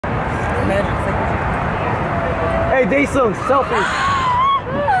man. Hey, Daesung, selfie.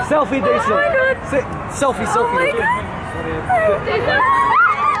 Selfie, Daesung. Oh my God. Selfie, selfie. Oh my God.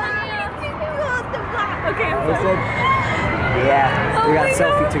 Okay, I'm sorry. Yeah, Oh we got a my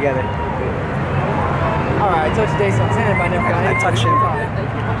selfie God. together. Alright, I touched Daesung's hand, but I never got I touched him.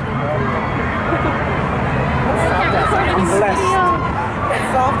 I'm blessed.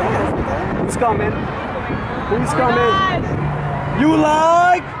 Soft ass. Who's coming? Who's coming? You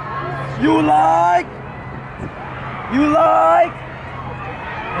like? You like? You like?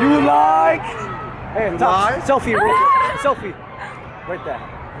 You like? Hey, top, selfie, real quick. Selfie. Right there.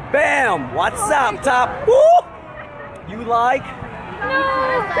 Bam! What's up, top? Woo! You like? No.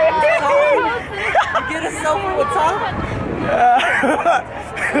 You get a selfie with Tom?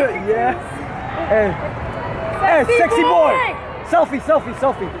 Yes. Hey. Hey, sexy boy. Selfie, selfie,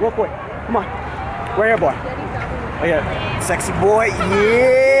 selfie. Real quick. Come on. Right here, boy. Right here. Sexy boy.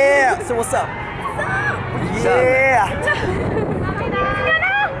 Yeah. So what's up? Yeah.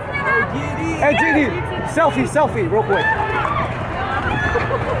 Hey, Genie. Selfie, selfie. Real quick.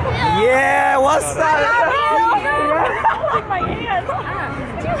 Yeah. What's up? Holding my hand.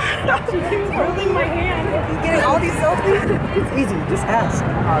 She's holding my hand. You getting all these selfies? It's easy. Just ask.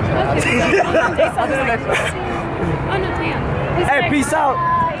 Oh no, Taeyang. Hey, peace out.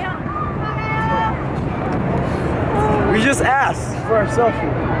 We just asked for a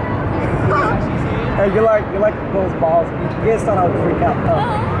selfie. Hey, you like those balls? You guys thought I would freak out.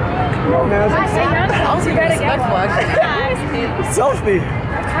 No, man. I was respectful, actually. Selfie.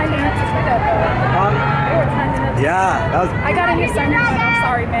 Kind of disrespect that though. Yeah, that was. I got in your son. I'm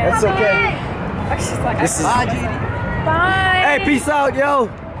sorry, man. That's okay. She's like, This is. Bye, Genie. bye. Hey, peace out, yo.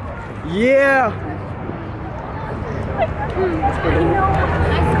 Yeah.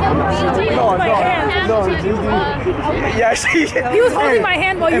 Yeah, she. He was holding my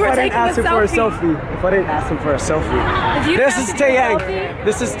hand while you were taking the selfie. If I didn't ask him for a selfie. This is Taeyang.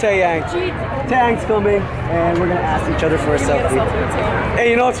 This is Taeyang. Taeyang's coming, and we're gonna ask each other for a selfie.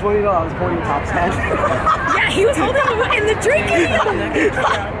 Hey, you know what's funny though? I was holding Top's hand. Yeah, he was holding it in the drink.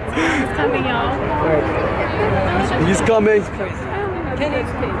 He's coming, y'all. He's coming.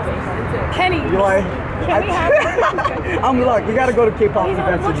 Kenny. You like? Can we have him? I'm look. We gotta go to K-pop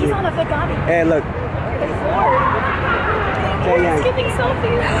events with He's you. on a Bugatti. Hey, look. Taeyang. He's giving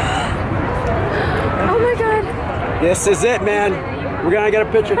selfies. Oh my God. This is it, man. We're gonna get a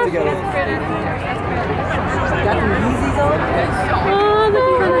picture together. Got the Yeezys on? Oh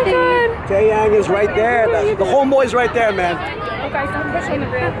my God. Taeyang is right there. The homeboy's right there, man. Oh guys, don't push on the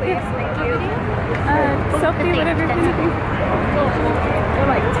ground, please. Thank you. Selfie, whatever you're gonna do. We're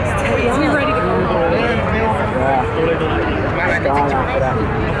like, we're ready to go.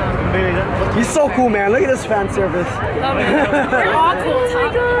 Yeah. He's so cool, man. Look at this fan service. Love it. We're all cool. Oh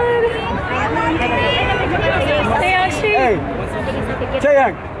my God. Hey, Ashley. Hey,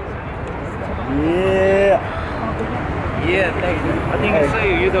 Taeyang. Yeah. Yeah, thank you. I think I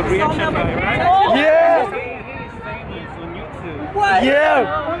say you're the reaction guy, right? Yeah. He's famous on YouTube. What?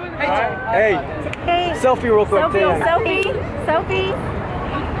 Yeah. Hey, selfie real quick, Taeyang. Selfie.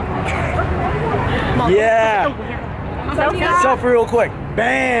 Yeah. Selfie real quick.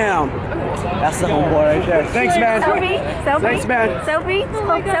 Bam. That's the homeboy right there. Thanks, man. Thanks, man. Selfie.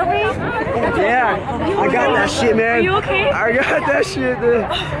 Yeah, I got that shit, man. Are you okay? I got that shit, man.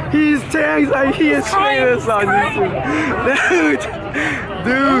 He's Taeyang's like he is famous on YouTube.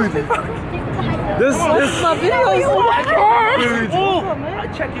 Dude. This My videos. Oh my God. dude. Oh, I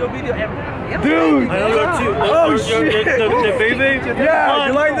check your video every Dude. I know that too. Oh shit. The baby. Yeah,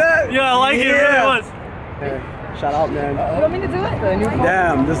 you like that? Yeah, I like it really much. Hey, shout out, man. You want me to do it?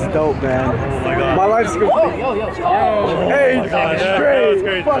 Damn, this is dope, man. Oh my God. My life's good. Hey, God, that straight. was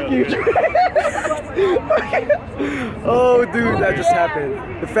crazy. Fuck you. Oh, dude, that just happened.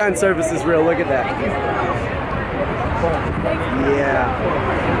 The fan service is real. Look at that. Yeah,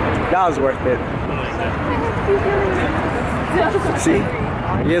 that was worth it. See,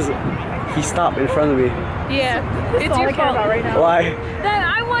 he stopped in front of me. Yeah. It's your fault. Right now. Why? Then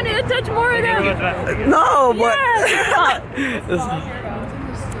I wanted to touch more of them. No, but.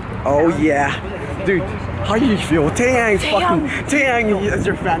 Oh yeah, dude. How do you feel? Taeyang's Taeyang is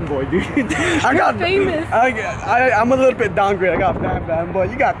your fanboy, dude. I got famous. I'm a little bit downgrade. I got fanboy.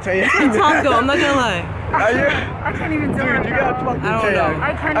 You got Taeyang. Tom go, I'm not gonna lie. I can't even do it. Dude, you got fucking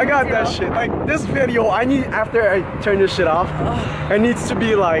Taeyang. I got that shit. Like this video, I need after I turn this shit off, it needs to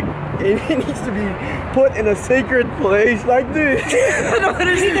be like it needs to be put in a sacred place. Like, dude.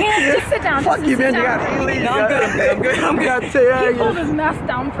 You can't just sit down. Fuck you, man. You got Haley. No, I'm good. You got He Taeyang. pulled his mask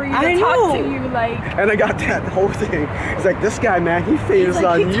down for you to I talk know. to you, like. And I got that whole thing. It's like this guy, man. He famous He's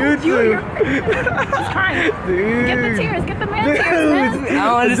like, on he told you YouTube. you're He's crying. Dude. Get the tears. Get the man tears, man. I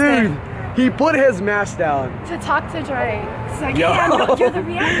don't understand. Dude, he put his mask down. To talk to Dre. It's like, Yo. yeah, no, you're the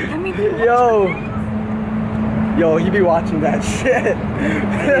reality. Let me be Yo, he be watching that shit.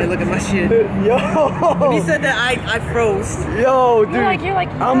 Yeah, look at my shit. Yo. When he said that, I froze. Yo, dude. You're like,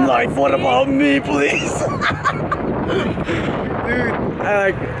 I'm yeah, like, that's what me. about me, please? Dude,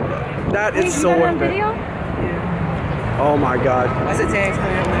 that Wait, is you so got it on worth it. video? Oh my god. I said Taeyang's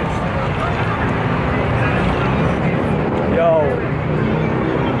coming up next. Yo.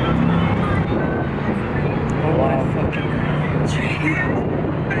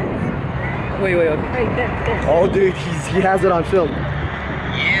 Wait, okay. Wait, there. Oh, dude, he has it on film.